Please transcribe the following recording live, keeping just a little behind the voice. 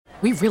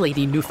We really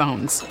need new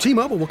phones.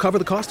 T-Mobile will cover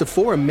the cost of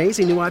 4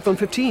 amazing new iPhone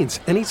 15s,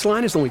 and each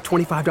line is only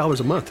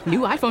 $25 a month. New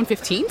iPhone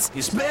 15s?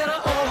 It's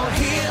better over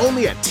here.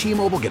 Only at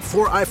T-Mobile, get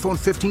 4 iPhone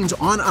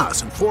 15s on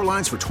us and 4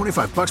 lines for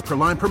 $25 per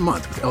line per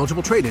month with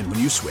eligible trade-in when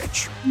you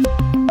switch.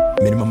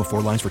 Minimum of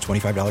 4 lines for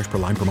 $25 per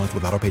line per month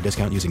with autopay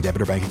discount using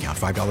debit or bank account.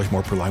 $5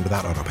 more per line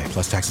without autopay,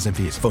 plus taxes and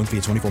fees. Phone fee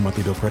at 24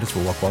 monthly bill credits for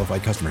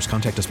well-qualified customers.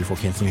 Contact us before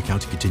canceling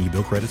account to continue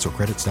bill credits or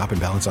credit stop and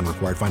balance on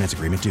required finance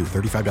agreement due.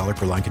 $35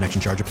 per line connection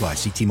charge applies.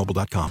 See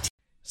T-Mobile.com.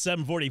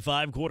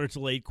 7:45, quarter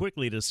to 8.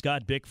 Quickly to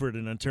Scott Bickford,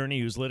 an attorney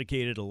who's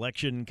litigated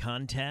election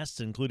contests,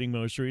 including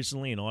most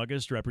recently in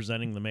August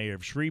representing the mayor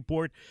of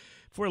Shreveport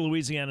for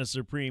Louisiana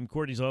Supreme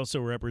Court. He's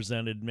also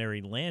represented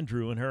Mary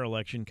Landrieu in her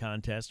election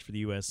contest for the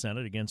U.S.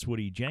 Senate against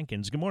Woody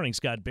Jenkins. Good morning,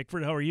 Scott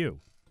Bickford. How are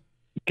you?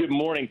 Good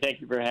morning.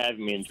 Thank you for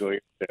having me. Enjoy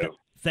your show.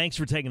 Thanks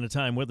for taking the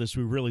time with us.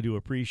 We really do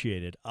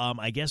appreciate it.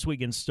 I guess we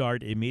can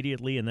start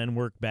immediately and then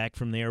work back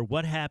from there.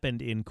 What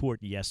happened in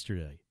court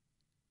yesterday?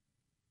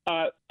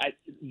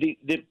 This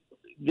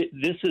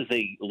is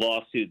a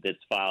lawsuit that's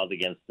filed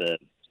against the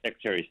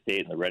Secretary of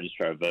State and the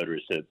Registrar of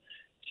Voters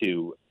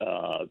to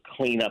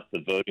clean up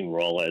the voting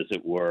roll, as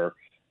it were,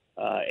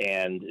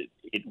 and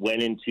it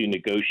went into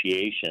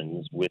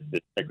negotiations with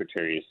the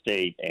Secretary of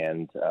State.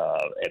 And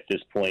at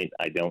this point,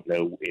 I don't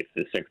know if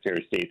the Secretary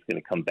of State is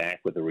going to come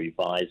back with a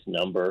revised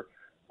number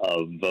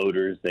of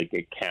voters that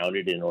get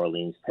counted in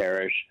Orleans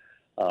Parish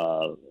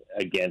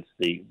against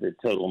the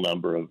total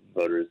number of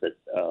voters that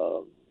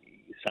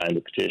signed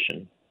the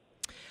petition.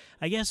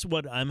 I guess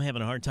what I'm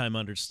having a hard time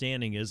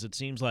understanding is it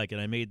seems like,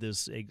 and I made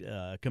this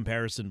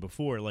comparison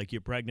before, like you're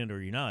pregnant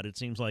or you're not. It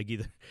seems like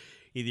either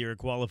you're a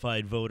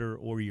qualified voter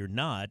or you're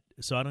not.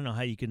 So I don't know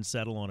how you can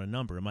settle on a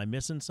number. Am I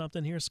missing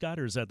something here, Scott,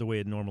 or is that the way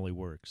it normally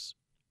works?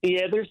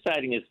 Yeah, they're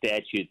citing a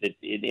statute that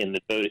in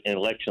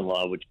election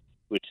law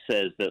which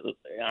says that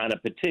on a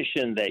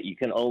petition that you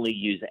can only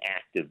use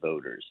active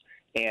voters.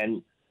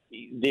 And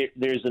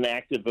there's an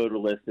active voter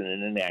list and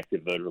an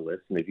inactive voter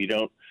list. And if you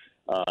don't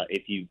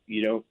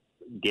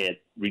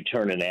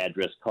return an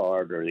address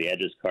card, or the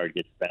address card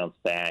gets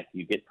bounced back,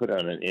 you get put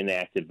on an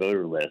inactive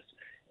voter list.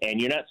 And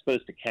you're not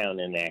supposed to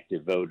count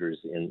inactive voters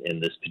in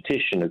this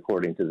petition,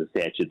 according to the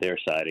statute they're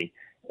citing.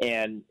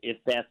 And if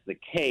that's the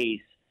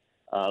case,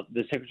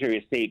 the Secretary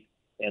of State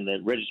and the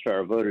Registrar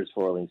of Voters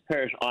for Orleans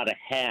Parish ought to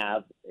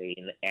have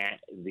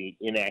the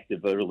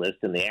inactive voter list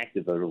and the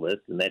active voter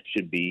list, and that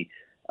should be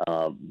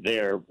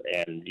there.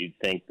 And you'd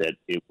think that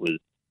it was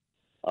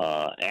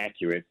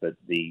accurate, but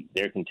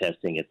they're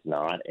contesting it's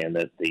not, and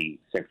that the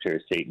Secretary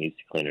of State needs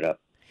to clean it up.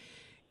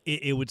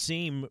 It would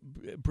seem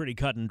pretty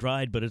cut and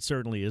dried, but it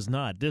certainly is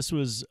not. This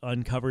was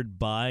uncovered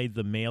by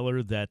the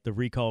mailer that the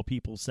recall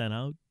people sent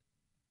out?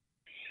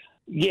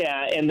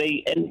 Yeah,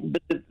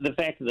 but the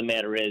fact of the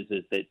matter is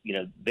that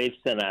they've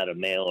sent out a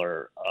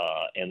mailer,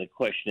 and the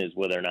question is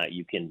whether or not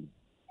you can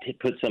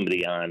put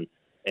somebody on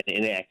an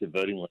inactive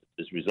voting list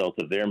as a result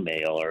of their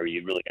mail, or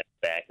you really got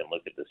to back and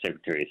look at the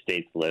Secretary of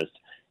State's list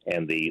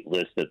and the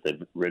list that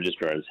the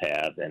registrars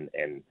have, and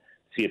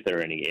see if there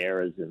are any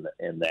errors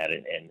in that,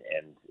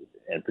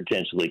 and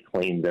potentially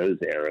clean those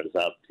errors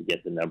up to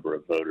get the number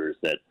of voters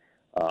that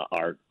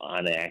are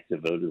on an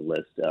active voter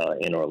list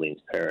in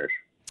Orleans Parish.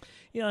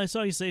 Yeah, I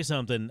saw you say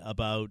something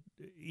about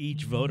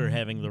each voter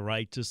having the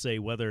right to say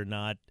whether or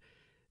not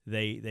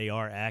they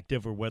are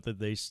active or whether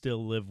they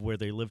still live where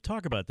they live.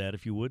 Talk about that,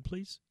 if you would,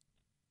 please.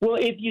 Well,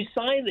 if you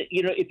sign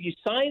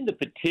the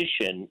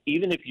petition,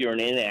 even if you're an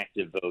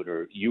inactive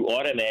voter, you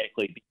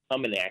automatically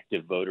become an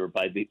active voter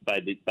by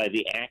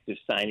the act of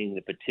signing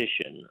the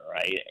petition,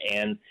 right?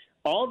 And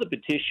all the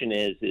petition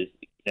is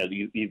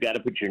you've got to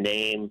put your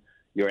name,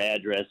 your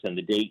address, and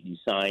the date you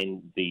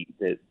sign the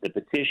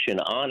petition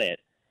on it.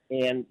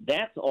 And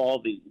that's all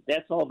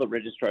the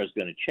registrar is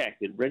going to check.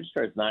 The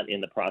registrar is not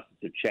in the process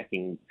of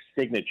checking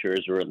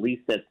signatures, or at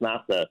least that's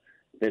not the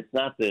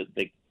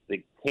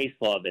case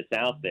law that's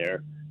out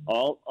there.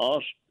 All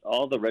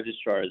the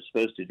registrar is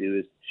supposed to do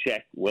is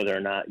check whether or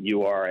not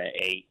you are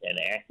an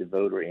active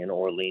voter in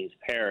Orleans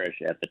Parish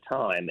at the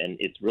time, and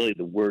it's really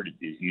the word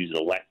is use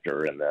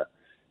elector in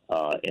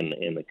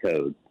the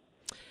code.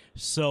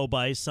 So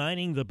by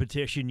signing the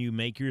petition, you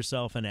make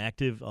yourself an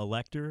active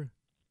elector.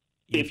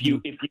 If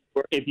you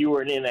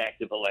were an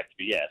inactive elector,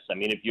 yes. I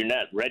mean, if you're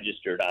not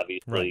registered,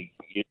 obviously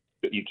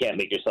you can't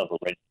make yourself a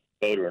registered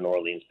voter in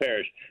Orleans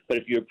Parish. But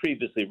if you're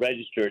previously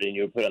registered and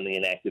you're put on the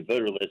inactive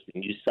voter list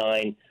and you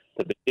sign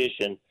the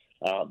petition,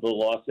 the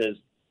law says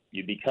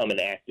you become an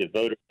active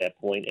voter at that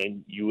point,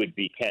 and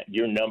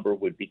your number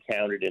would be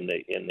counted in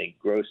the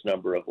gross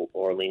number of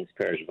Orleans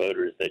Parish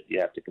voters that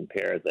you have to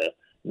compare the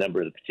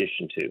number of the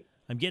petition to.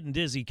 I'm getting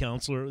dizzy,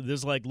 Counselor. This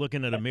is like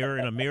looking at a mirror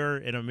and a mirror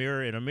and a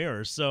mirror and a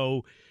mirror.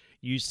 So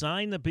you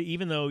sign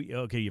even though,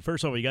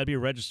 first of all, you got to be a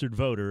registered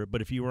voter,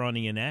 but if you were on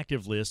the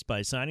inactive list,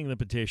 by signing the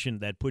petition,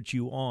 that puts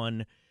you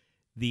on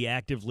the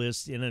active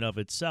list in and of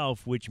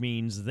itself, which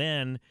means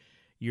then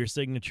your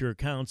signature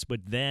counts, but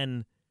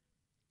then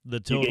the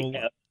total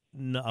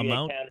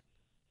amount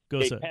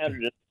goes up. They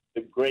counted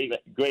a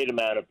great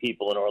amount of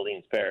people in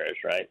Orleans Parish,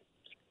 right?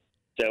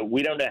 So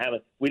we don't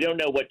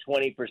know what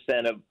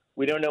 20% of,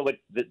 we don't know what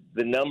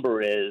the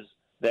number is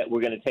that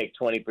we're going to take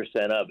 20%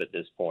 of at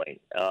this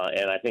point.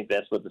 And I think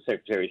that's what the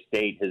Secretary of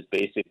State has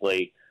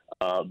basically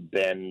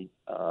been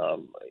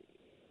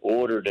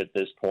ordered at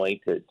this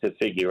point to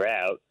figure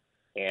out.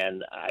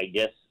 And I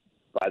guess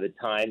by the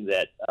time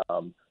that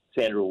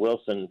Sandra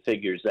Wilson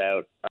figures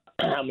out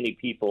how many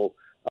people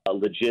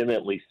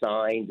legitimately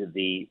signed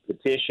the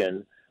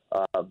petition,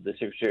 the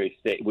Secretary of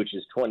State, which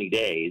is 20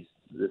 days,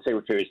 the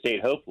Secretary of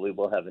State hopefully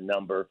will have a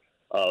number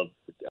of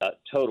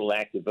total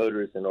active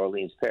voters in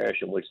Orleans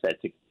Parish in which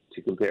that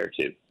to compare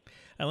to.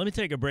 Let me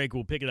take a break.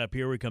 We'll pick it up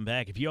here. We come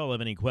back. If you all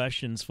have any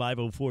questions,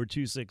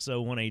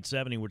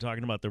 504-260-1870. We're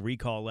talking about the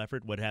recall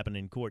effort, what happened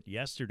in court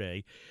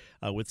yesterday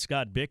with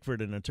Scott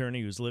Bickford, an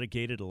attorney who's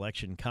litigated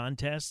election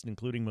contests,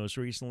 including most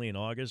recently in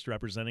August,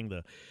 representing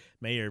the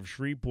mayor of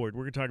Shreveport.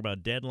 We're going to talk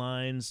about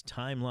deadlines,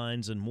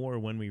 timelines, and more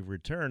when we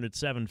return at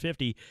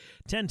 7:50,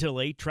 10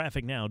 till 8.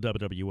 Traffic now,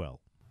 WWL.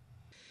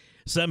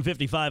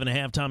 7:55 and a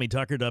half, Tommy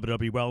Tucker,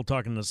 WWL,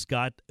 talking to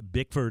Scott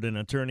Bickford, an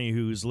attorney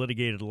who's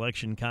litigated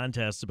election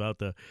contests about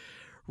the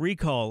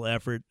recall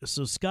effort.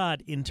 So,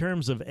 Scott, in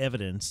terms of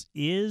evidence,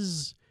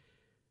 is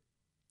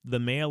the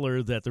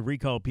mailer that the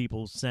recall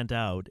people sent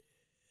out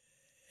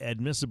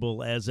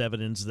admissible as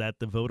evidence that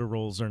the voter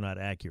rolls are not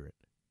accurate?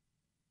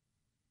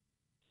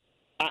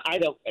 I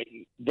don't.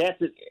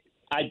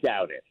 I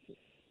doubt it.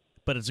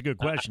 But it's a good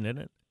question, isn't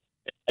it?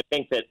 I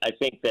think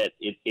that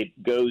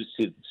it goes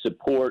to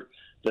support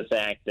the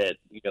fact that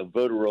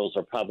voter rolls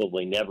are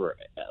probably never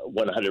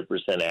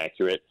 100%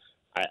 accurate.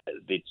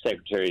 The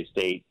Secretary of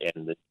State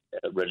and the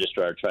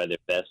registrar try their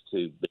best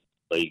to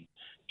basically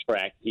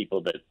track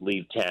people that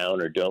leave town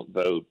or don't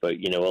vote, but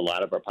a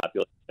lot of our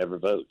population never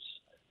votes,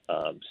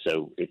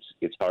 so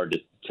it's hard to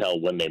tell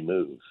when they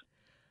move.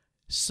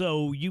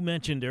 So you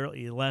mentioned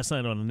earlier last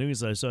night on the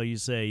news, I saw you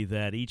say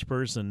that each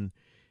person,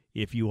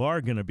 if you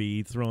are going to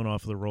be thrown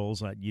off the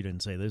rolls, you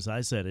didn't say this,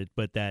 I said it,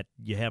 but that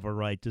you have a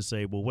right to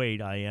say, well,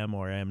 wait, I am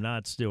or I am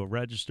not still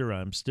registered.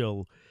 I'm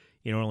still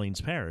in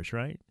Orleans Parish,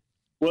 right?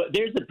 Well,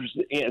 there's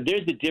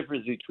a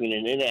difference between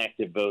an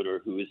inactive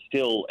voter who is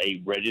still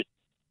a registered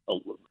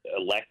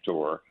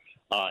elector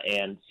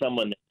and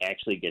someone that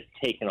actually gets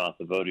taken off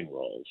the voting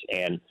rolls,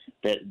 and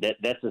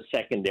that's a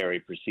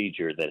secondary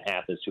procedure that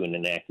happens to an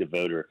inactive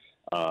voter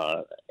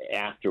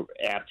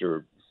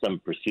after some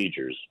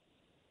procedures.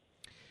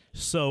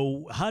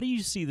 So how do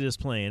you see this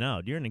playing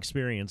out? You're an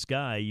experienced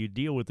guy. You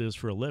deal with this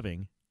for a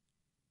living.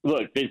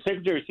 Look, the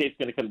Secretary of State's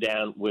going to come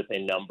down with a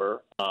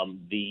number.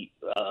 The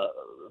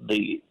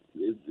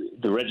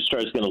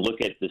registrar is going to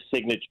look at the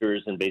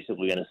signatures and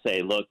basically going to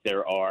say, look,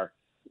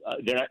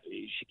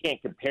 she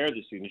can't compare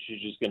the signatures.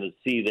 She's just going to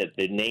see that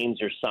the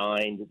names are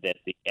signed, that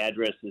the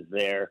address is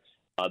there,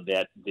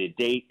 that the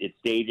date it's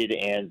dated,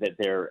 and that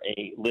they're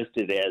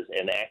listed as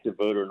an active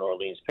voter in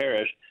Orleans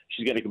Parish.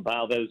 She's going to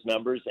compile those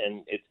numbers,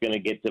 and it's going to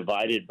get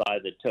divided by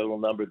the total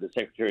number the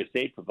Secretary of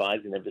State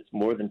provides. And if it's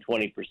more than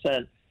 20%,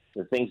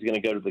 the thing's going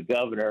to go to the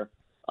governor.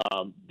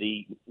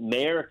 The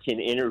mayor can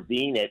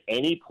intervene at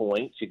any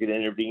point. She could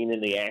intervene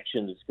in the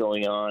action that's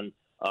going on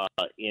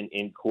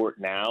in court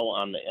now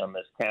on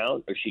this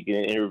count, or she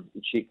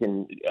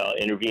can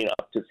intervene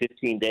up to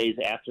 15 days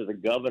after the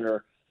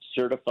governor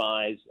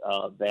certifies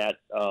that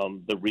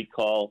the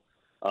recall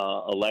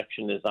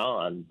election is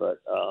on.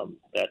 But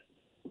that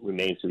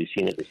remains to be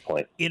seen at this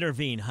point.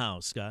 Intervene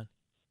how, Scott?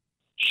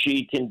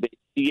 She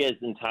is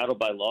entitled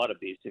by law to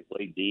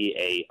basically be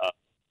a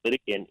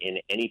litigant in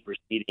any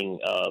proceeding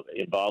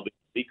involving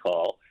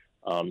recall.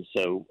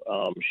 So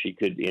she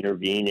could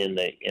intervene in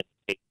the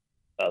case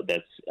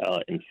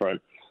that's in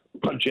front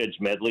of Judge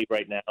Medley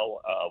right now,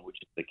 which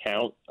is the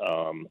count,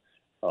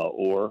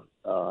 or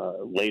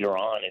later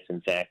on, if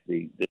in fact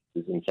this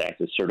is in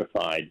fact a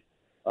certified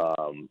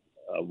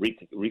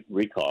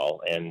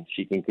recall, and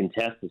she can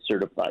contest the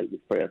certified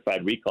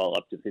recall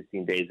up to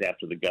 15 days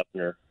after the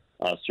governor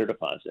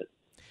certifies it.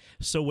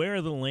 So where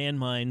are the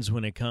landmines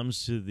when it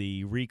comes to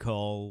the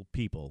recall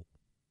people?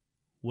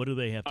 What do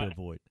they have to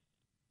avoid?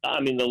 I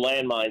mean, the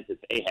landmines that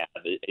they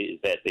have is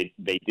that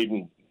they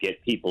didn't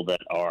get people that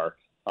are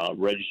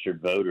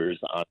registered voters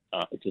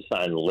to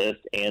sign the list,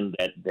 and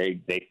that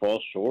they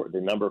fall short.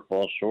 The number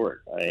falls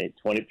short.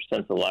 20%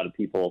 is a lot of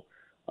people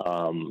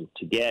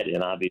to get,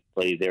 and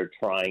obviously they're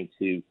trying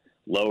to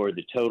lower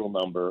the total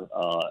number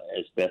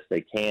as best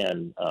they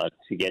can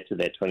to get to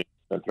that 20%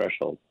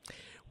 threshold.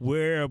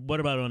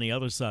 What about on the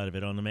other side of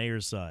it, on the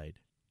mayor's side?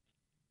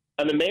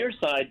 On the mayor's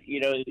side,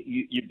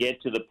 you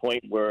get to the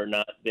point where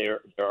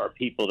there are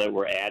people that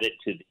were added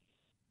to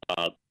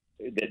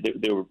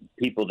there were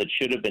people that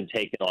should have been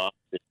taken off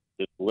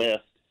this list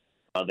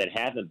that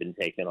haven't been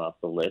taken off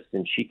the list,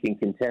 and she can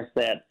contest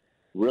that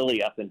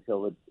really up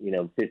until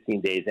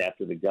 15 days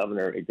after it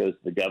goes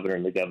to the governor,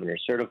 and the governor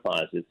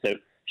certifies it. So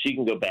she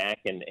can go back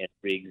and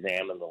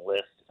re-examine the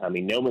list. I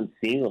mean, no one's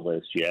seen the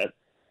list yet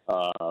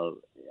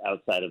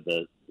outside of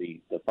the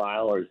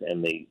filers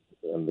and the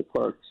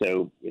clerk.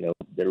 So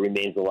there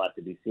remains a lot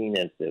to be seen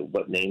as to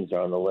what names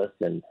are on the list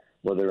and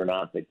whether or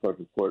not the clerk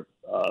of court,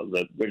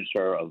 the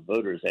registrar of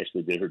voters,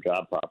 actually did her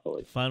job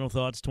properly. Final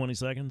thoughts, 20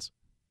 seconds.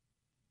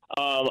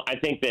 I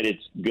think that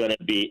it's going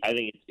to be. I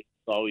think it's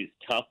always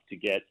tough to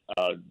get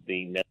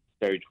the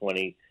necessary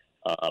 20%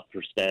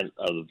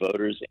 of the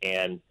voters,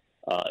 and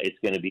it's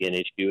going to be an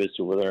issue as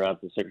to whether or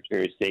not the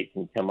Secretary of State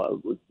can come up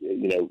with,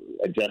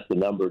 adjust the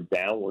number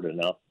downward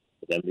enough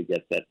for them to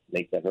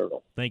make that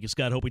hurdle. Thank you,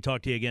 Scott. Hope we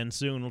talk to you again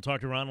soon. We'll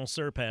talk to Ronald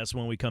Surpass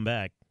when we come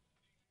back.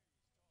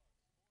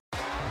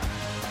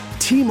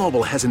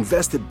 T-Mobile has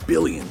invested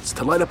billions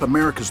to light up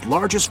America's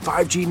largest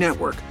 5G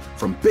network,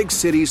 from big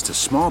cities to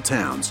small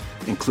towns,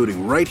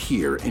 including right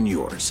here in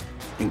yours.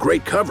 And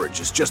great coverage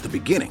is just the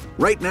beginning.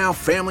 Right now,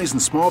 families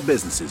and small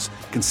businesses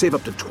can save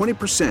up to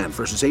 20%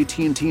 versus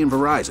AT&T and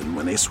Verizon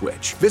when they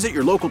switch. Visit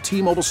your local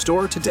T-Mobile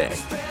store today.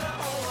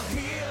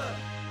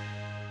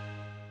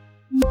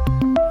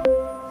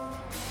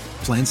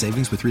 Plan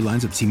savings with 3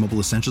 lines of T-Mobile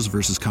Essentials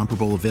versus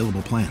comparable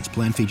available plans.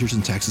 Plan features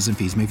and taxes and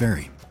fees may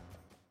vary.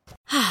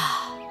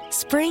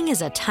 Spring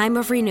is a time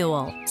of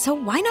renewal, so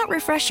why not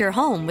refresh your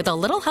home with a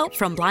little help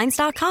from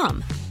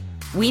Blinds.com?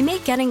 We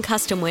make getting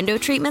custom window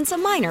treatments a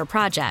minor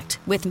project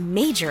with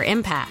major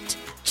impact.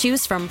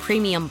 Choose from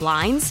premium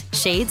blinds,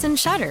 shades, and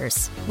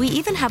shutters. We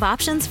even have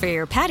options for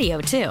your patio,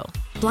 too.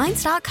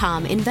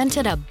 Blinds.com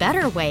invented a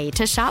better way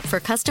to shop for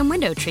custom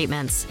window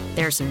treatments.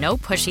 There's no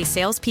pushy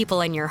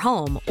salespeople in your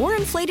home or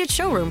inflated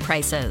showroom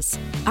prices.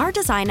 Our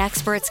design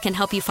experts can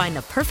help you find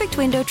the perfect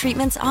window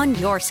treatments on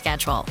your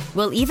schedule.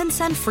 We'll even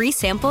send free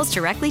samples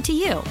directly to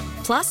you.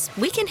 Plus,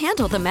 we can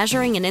handle the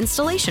measuring and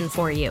installation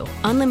for you.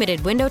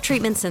 Unlimited window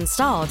treatments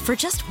installed for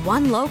just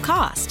one low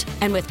cost.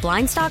 And with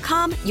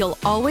Blinds.com, you'll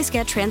always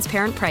get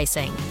transparent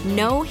pricing.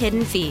 No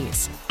hidden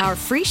fees. Our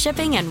free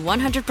shipping and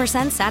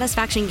 100%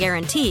 satisfaction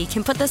guarantee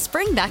can put the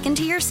spring back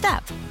into your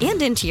step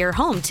and into your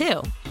home,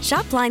 too.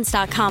 Shop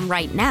Blinds.com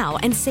right now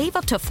and save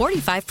up to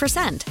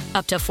 45%.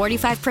 Up to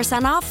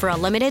 45% off for a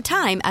limited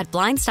time at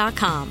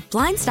Blinds.com.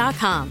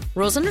 Blinds.com.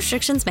 Rules and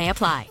restrictions may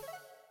apply.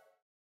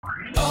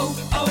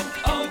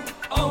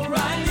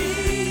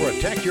 O'Reilly.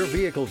 Protect your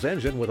vehicle's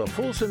engine with a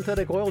full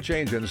synthetic oil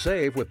change and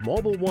save with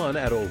Mobil 1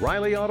 at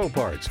O'Reilly Auto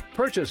Parts.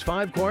 Purchase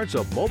 5 quarts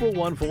of Mobil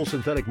 1 full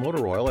synthetic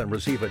motor oil and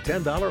receive a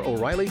 $10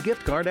 O'Reilly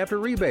gift card after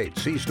rebate.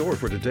 See store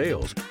for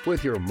details.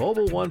 With your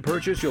Mobil 1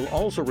 purchase, you'll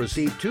also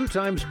receive 2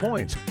 times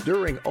points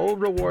during O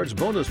Rewards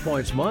Bonus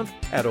Points Month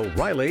at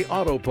O'Reilly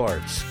Auto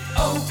Parts.